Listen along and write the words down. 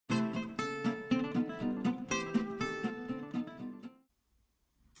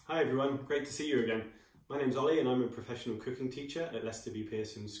Hi everyone, great to see you again. My name's Ollie and I'm a professional cooking teacher at Leicester B.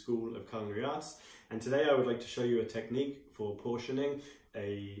 Pearson School of Culinary Arts, and today I would like to show you a technique for portioning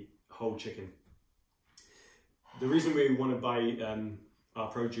a whole chicken. The reason we want to buy our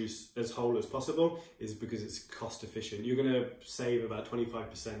produce as whole as possible is because it's cost efficient. You're going to save about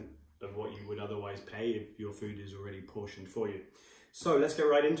 25% of what you would otherwise pay if your food is already portioned for you. So let's get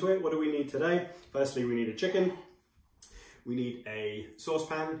right into it. What do we need today? Firstly, we need a chicken. We need a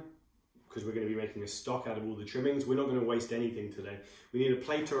saucepan, because we're going to be making a stock out of all the trimmings. We're not going to waste anything today. We need a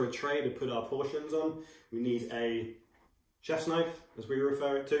plate or a tray to put our portions on. We need a chef's knife, as we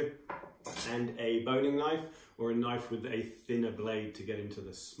refer it to, and a boning knife, or a knife with a thinner blade to get into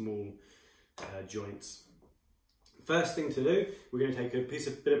the small joints. First thing to do, we're going to take a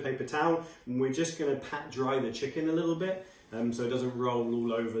bit of paper towel, and we're just going to pat dry the chicken a little bit, so it doesn't roll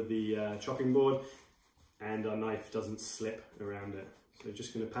all over the chopping board, and our knife doesn't slip around it. So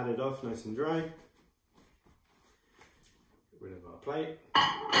just going to pat it off nice and dry. Get rid of our plate.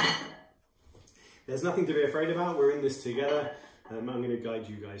 There's nothing to be afraid about. We're in this together. I'm going to guide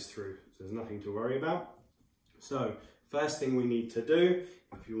you guys through. So there's nothing to worry about. So first thing we need to do,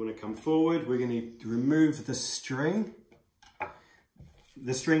 if you want to come forward, we're going to remove the string.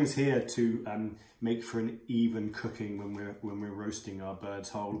 The string's here to make for an even cooking when we're roasting our birds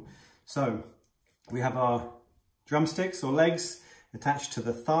whole. So we have our drumsticks or legs attached to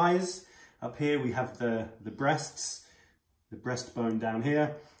the thighs. Up here we have the breasts, the breastbone down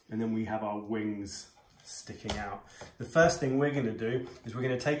here, and then we have our wings sticking out. The first thing we're going to do is we're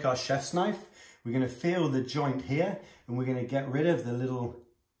going to take our chef's knife, we're going to feel the joint here, and we're going to get rid of the little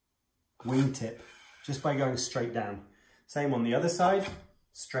wing tip just by going straight down. Same on the other side,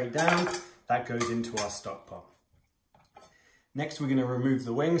 straight down, that goes into our stock pot. Next, we're going to remove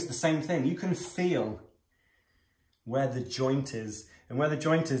the wings. The same thing. You can feel where the joint is. And where the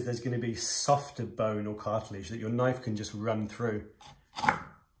joint is, there's going to be softer bone or cartilage that your knife can just run through.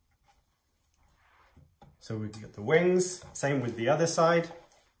 So we've got the wings. Same with the other side.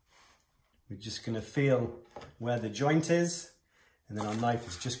 We're just going to feel where the joint is. And then our knife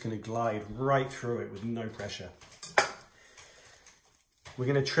is just going to glide right through it with no pressure. We're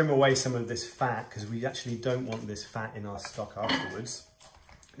going to trim away some of this fat because we actually don't want this fat in our stock afterwards.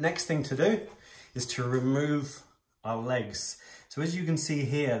 Next thing to do is to remove our legs. So as you can see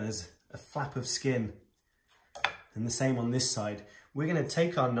here, there's a flap of skin, and the same on this side. We're going to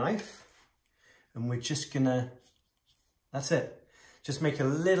take our knife and we're just going to, that's it, just make a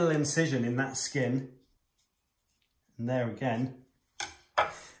little incision in that skin, and there again,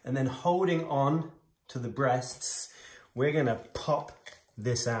 and then holding on to the breasts, we're going to pop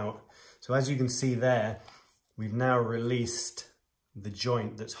this out. So as you can see there, we've now released the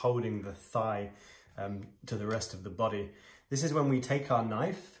joint that's holding the thigh to the rest of the body. This is when we take our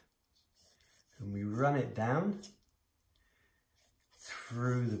knife and we run it down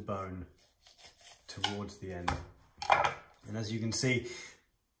through the bone towards the end. And as you can see,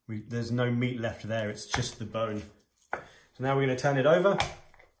 there's no meat left there, it's just the bone. So now we're going to turn it over.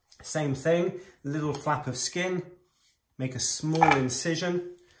 Same thing, little flap of skin. Make a small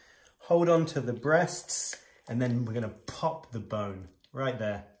incision, hold on to the breasts, and then we're going to pop the bone right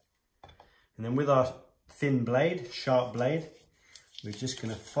there. And then with our thin blade, sharp blade, we're just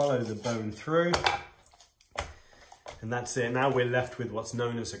going to follow the bone through. And that's it. Now we're left with what's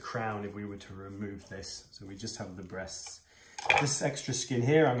known as a crown if we were to remove this. So we just have the breasts. This extra skin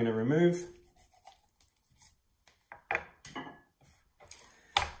here I'm going to remove.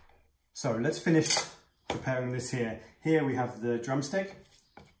 So let's finish preparing this here. Here we have the drumstick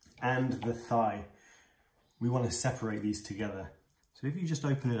and the thigh. We want to separate these together. So if you just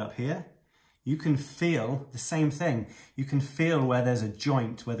open it up here, you can feel the same thing. You can feel where there's a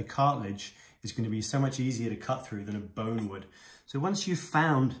joint, where the cartilage is going to be so much easier to cut through than a bone would. So once you've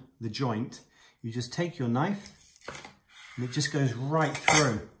found the joint, you just take your knife and it just goes right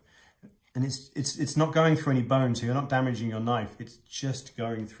through. And it's not going through any bone, so you're not damaging your knife. It's just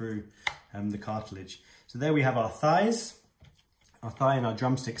going through the cartilage. So there we have our thighs, our thigh and our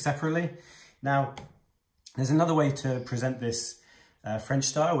drumstick separately. Now, there's another way to present this French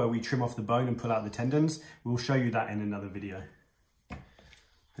style where we trim off the bone and pull out the tendons. We'll show you that in another video.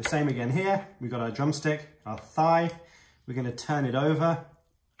 The same again here. We've got our drumstick, our thigh. We're going to turn it over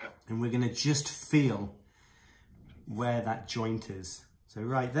and we're going to just feel where that joint is. So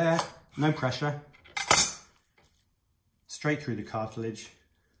right there, no pressure, straight through the cartilage.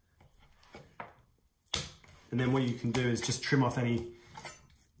 And then what you can do is just trim off any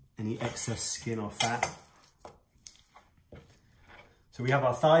excess skin or fat. So we have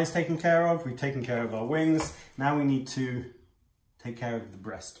our thighs taken care of, we've taken care of our wings. Now we need to take care of the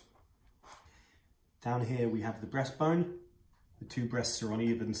breast. Down here we have the breastbone. The two breasts are on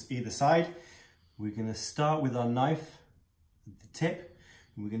either side. We're going to start with our knife at the tip,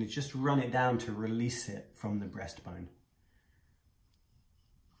 and we're going to just run it down to release it from the breastbone.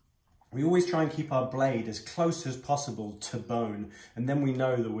 We always try and keep our blade as close as possible to bone, and then we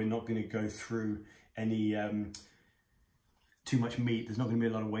know that we're not going to go through any too much meat. There's not going to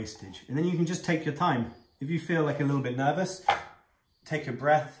be a lot of wastage. And then you can just take your time. If you feel like a little bit nervous, take a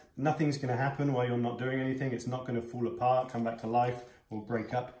breath. Nothing's going to happen while you're not doing anything. It's not going to fall apart, come back to life, or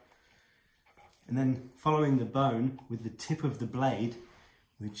break up. And then following the bone with the tip of the blade,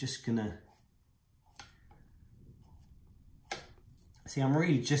 we're just going to... See, I'm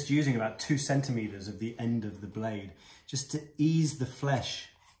really just using about 2 centimeters of the end of the blade, just to ease the flesh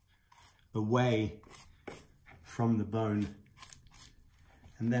away from the bone.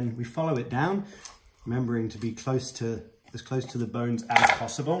 And then we follow it down, remembering to be as close to the bones as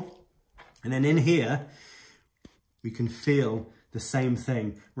possible. And then in here, we can feel the same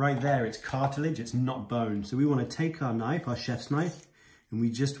thing. Right there, it's cartilage, it's not bone. So we want to take our knife, our chef's knife, and we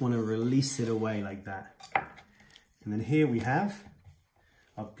just want to release it away like that. And then here we have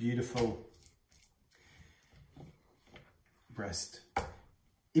our beautiful breast.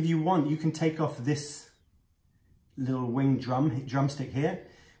 If you want, you can take off this little wing drumstick here,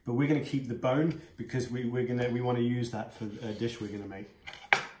 but we're going to keep the bone because we want to use that for a dish we're going to make.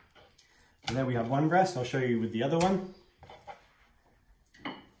 And there we have one breast. I'll show you with the other one.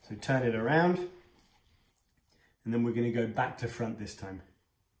 So turn it around, and then we're going to go back to front this time.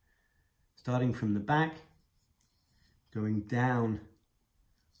 Starting from the back, going down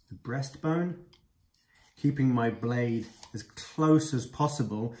the breastbone, keeping my blade as close as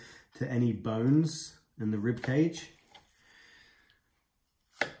possible to any bones and the rib cage.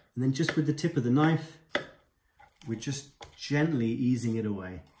 And then just with the tip of the knife, we're just gently easing it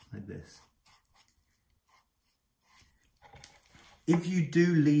away like this. If you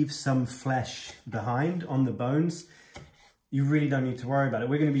do leave some flesh behind on the bones, you really don't need to worry about it.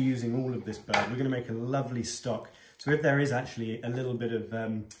 We're going to be using all of this bird. We're going to make a lovely stock. So if there is actually a little bit of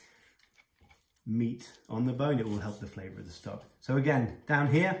meat on the bone, it will help the flavour of the stock. So again,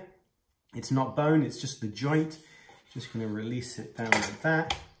 down here, it's not bone, it's just the joint. Just going to release it down like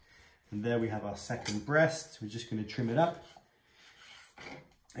that. And there we have our second breast. We're just going to trim it up.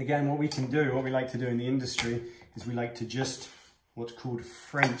 Again, what we like to do in the industry is we like to just what's called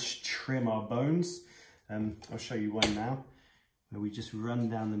French trim our bones. I'll show you one now, where we just run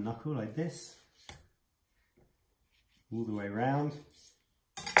down the knuckle like this, all the way around,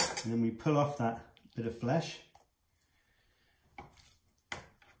 and then we pull off that bit of flesh,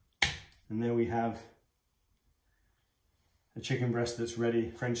 and there we have a chicken breast that's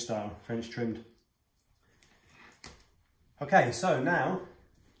ready, French style, French trimmed. Okay, so now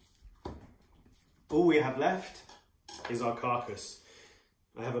all we have left is our carcass.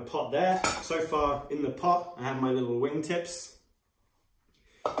 I have a pot there. So far in the pot, I have my little wingtips.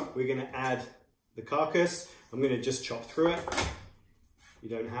 We're going to add the carcass. I'm going to just chop through it. You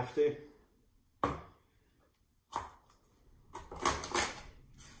don't have to. But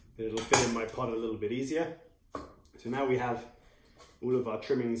it'll fit in my pot a little bit easier. So now we have all of our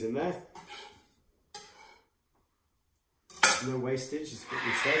trimmings in there. No wastage, is what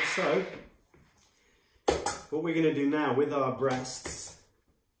we said. So what we're going to do now with our breasts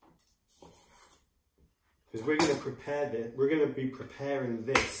is we're going to prepare this. We're going to be preparing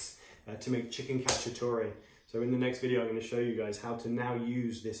this to make chicken cacciatore. So in the next video, I'm going to show you guys how to now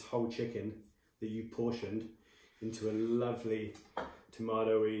use this whole chicken that you portioned into a lovely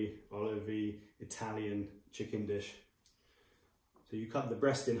tomato-y, olive-y, Italian chicken dish. So you cut the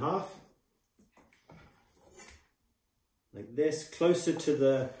breast in half, like this, closer to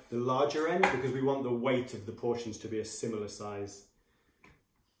the larger end, because we want the weight of the portions to be a similar size.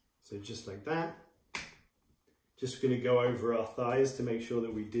 So just like that. Just going to go over our thighs to make sure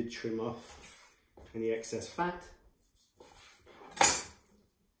that we did trim off any excess fat.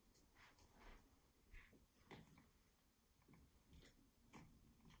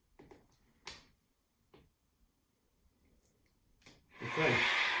 Okay,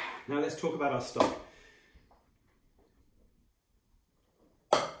 now let's talk about our stock.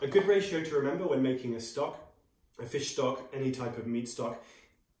 A good ratio to remember when making a stock, a fish stock, any type of meat stock,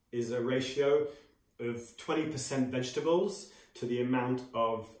 is a ratio of 20% vegetables to the amount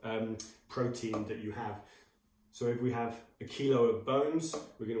of protein that you have. So if we have a kilo of bones,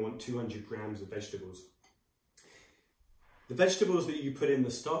 we're going to want 200 grams of vegetables. The vegetables that you put in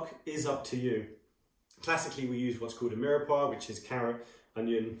the stock is up to you. Classically, we use what's called a mirepoix, which is carrot,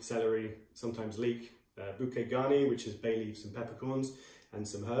 onion, celery, sometimes leek, bouquet garni, which is bay leaves and peppercorns, and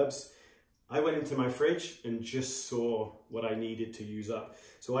some herbs. I went into my fridge and just saw what I needed to use up.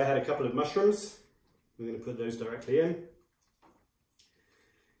 So I had a couple of mushrooms. I'm going to put those directly in.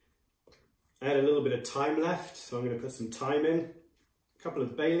 I had a little bit of thyme left, so I'm going to put some thyme in. A couple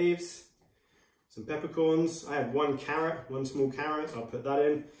of bay leaves, some peppercorns. I had one small carrot, I'll put that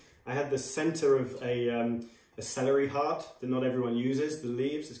in. I had the center of a celery heart that not everyone uses, the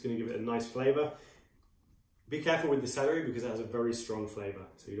leaves. It's going to give it a nice flavour. Be careful with the celery because it has a very strong flavour,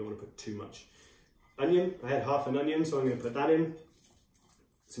 so you don't want to put too much. Onion, I had half an onion, so I'm going to put that in.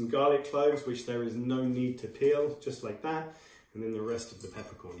 Some garlic cloves, which there is no need to peel, just like that. And then the rest of the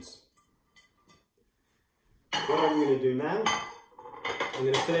peppercorns. What I'm going to do now, I'm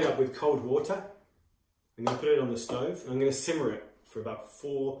going to fill it up with cold water. I'm going to put it on the stove. I'm going to simmer it for about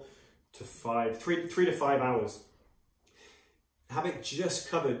 3 to 5 hours. Have it just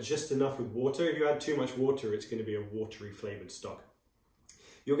covered just enough with water. If you add too much water, it's going to be a watery flavoured stock.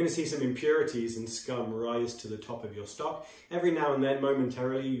 You're going to see some impurities and scum rise to the top of your stock. Every now and then,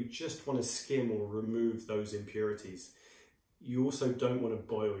 momentarily, you just want to skim or remove those impurities. You also don't want to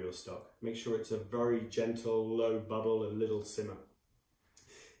boil your stock. Make sure it's a very gentle, low bubble, a little simmer.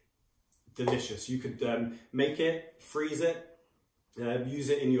 Delicious. You could make it, freeze it, use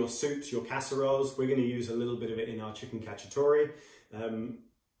it in your soups, your casseroles. We're going to use a little bit of it in our chicken cacciatore.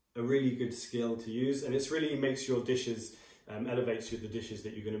 A really good skill to use, and it really makes your dishes, elevates the dishes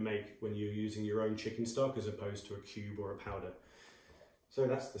that you're going to make when you're using your own chicken stock as opposed to a cube or a powder. So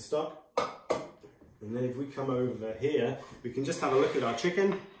that's the stock. And then if we come over here, we can just have a look at our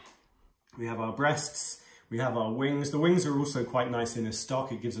chicken. We have our breasts, we have our wings. The wings are also quite nice in a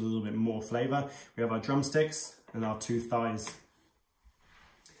stock. It gives a little bit more flavour. We have our drumsticks and our 2 thighs.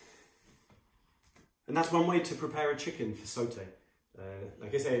 And that's one way to prepare a chicken for sauté.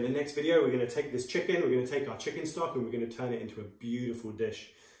 Like I say, in the next video, we're going to take this chicken, we're going to take our chicken stock and we're going to turn it into a beautiful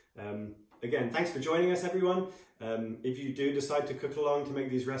dish. Again, thanks for joining us, everyone. If you do decide to cook along to make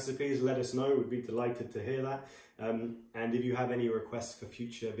these recipes, let us know. We'd be delighted to hear that. And if you have any requests for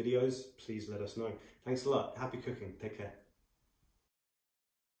future videos, please let us know. Thanks a lot. Happy cooking. Take care.